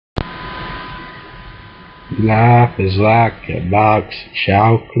Life is like a box of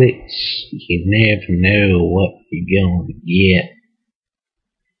chocolates. You never know what you're gonna get.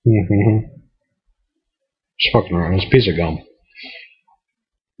 Just fucking around. It's a piece of gum.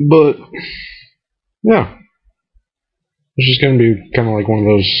 But, yeah. It's just gonna be kind of like one of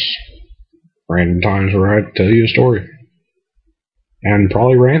those random times where I tell you a story. And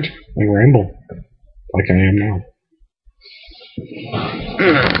probably rant and ramble. Like I am now.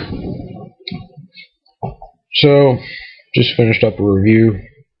 So, just finished up a review.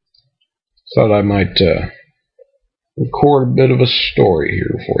 Thought I might record a bit of a story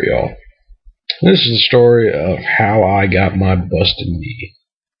here for y'all. This is the story of how I got my busted knee,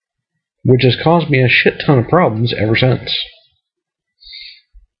 which has caused me a shit ton of problems ever since.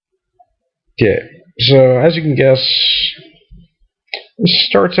 Okay, so as you can guess, this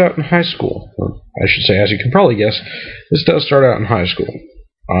starts out in high school. Or I should say, as you can probably guess, this does start out in high school.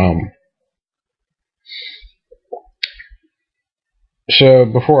 So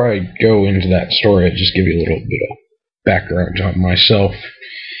before I go into that story, I'll just give you a little bit of background on myself.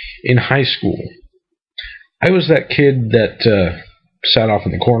 In high school, I was that kid that sat off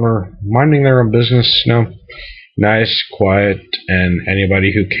in the corner, minding their own business, nice, quiet, and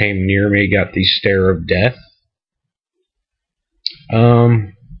anybody who came near me got the stare of death.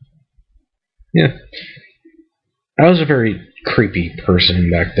 Yeah. I was a very creepy person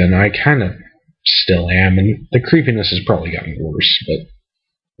back then. I kind of still am, and the creepiness has probably gotten worse, but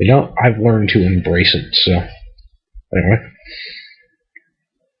I've learned to embrace it, so anyway.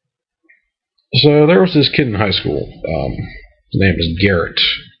 So there was this kid in high school. His name is Garrett.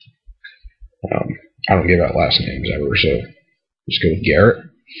 I don't give out last names ever, so just go with Garrett.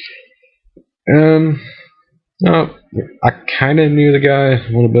 I kind of knew the guy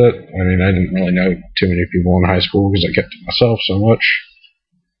a little bit. I mean, I didn't really know too many people in high school because I kept to myself so much.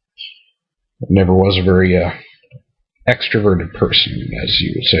 I never was a very extroverted person, as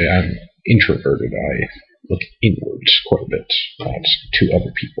you would say. I'm introverted. I look inwards quite a bit to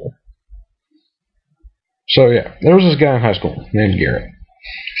other people. So yeah, there was this guy in high school named Garrett.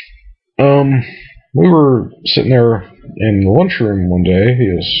 We were sitting there in the lunchroom one day.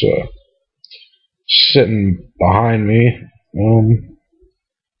 He was sitting behind me,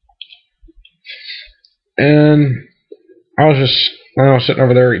 and I was sitting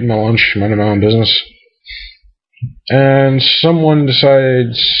over there eating my lunch, minding my own business, and someone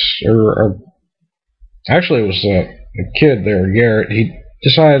decides, or actually it was a kid there, Garrett. He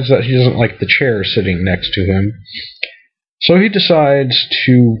decides that he doesn't like the chair sitting next to him, so he decides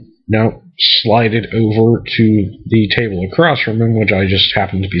to slide it over to the table across from him, which I just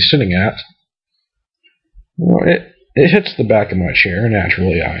happened to be sitting at. Well, it hits the back of my chair.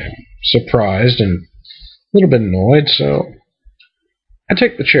 Naturally, I am surprised and a little bit annoyed, so I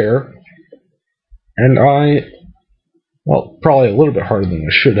take the chair, and probably a little bit harder than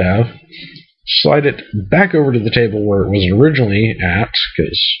I should have, slide it back over to the table where it was originally at,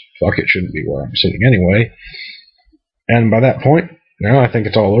 because fuck, it shouldn't be where I'm sitting anyway. And by that point, I think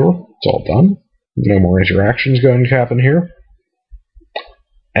it's all over. It's all done. No more interactions going to happen here.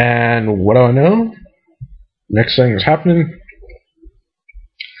 And what do I know? Next thing that's happening,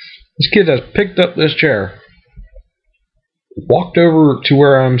 this kid has picked up this chair, walked over to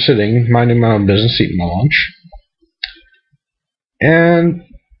where I'm sitting, minding my own business, eating my lunch, and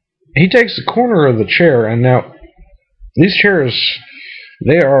he takes the corner of the chair, and now, these chairs,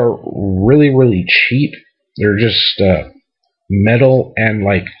 they are really, really cheap. They're just metal and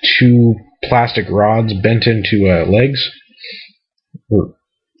like two plastic rods bent into legs.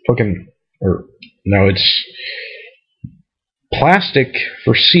 It's plastic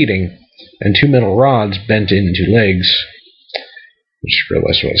for seating and two metal rods bent into legs. I just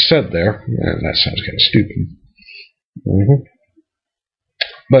realized what I said there, and that sounds kind of stupid.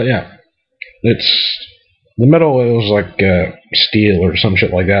 But yeah, it's the metal. It was like steel or some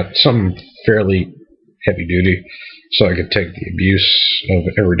shit like that, something fairly heavy duty, so I could take the abuse of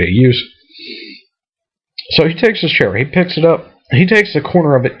everyday use. So he takes his chair, he picks it up, he takes the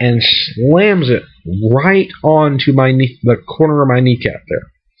corner of it and slams it right onto the corner of my kneecap there.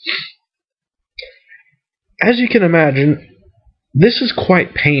 As you can imagine, this is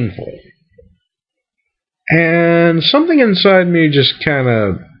quite painful. And something inside me just kind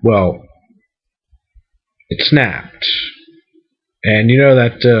of, it snapped. And you know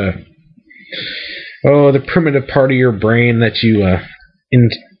that, the primitive part of your brain that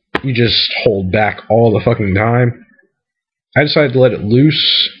you just hold back all the fucking time? I decided to let it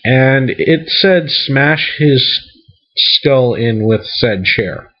loose, and it said smash his skull in with said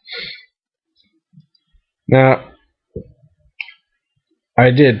chair. Now, I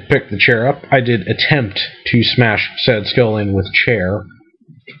did pick the chair up. I did attempt to smash said skull in with chair.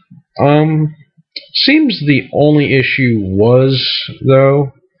 Seems the only issue was,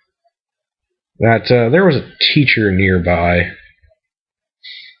 though, that there was a teacher nearby.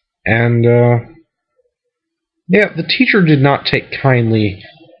 And, yeah, the teacher did not take kindly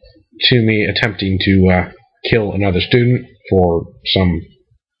to me attempting to kill another student for some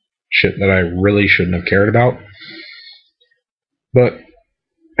shit that I really shouldn't have cared about. But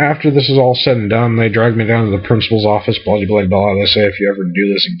after this is all said and done, they dragged me down to the principal's office, blah, blah, blah. They say, if you ever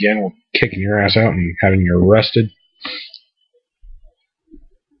do this again, we're kicking your ass out and having you arrested.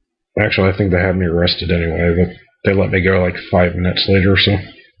 Actually, I think they had me arrested anyway, but they let me go like 5 minutes later, so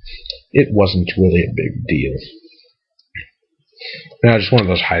it wasn't really a big deal. Now, just one of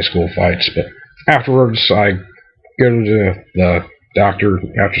those high school fights, but afterwards, I go to the doctor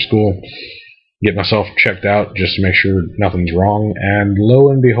after school, get myself checked out just to make sure nothing's wrong, and lo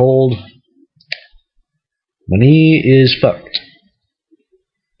and behold, my knee is fucked.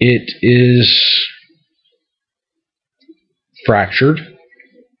 It is fractured.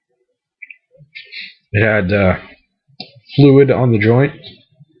 It had fluid on the joint,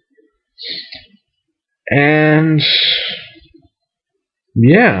 and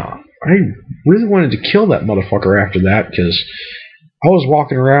yeah, I really wanted to kill that motherfucker after that, because I was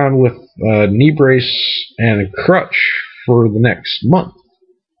walking around with a knee brace and a crutch for the next month.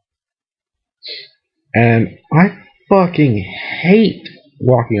 And I fucking hate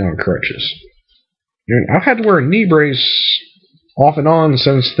walking on crutches. I've had to wear a knee brace off and on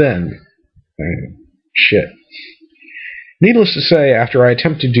since then. Shit. Needless to say, after I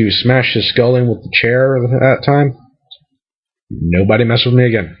attempted to smash his skull in with the chair at that time, nobody messed with me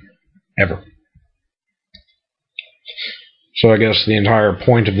again. Ever. So I guess the entire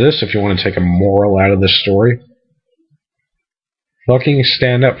point of this, if you want to take a moral out of this story, fucking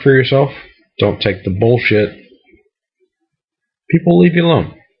stand up for yourself. Don't take the bullshit. People will leave you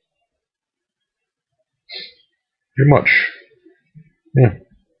alone. Pretty much. Yeah.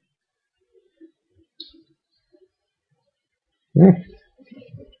 Well,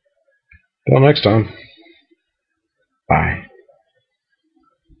 until next time.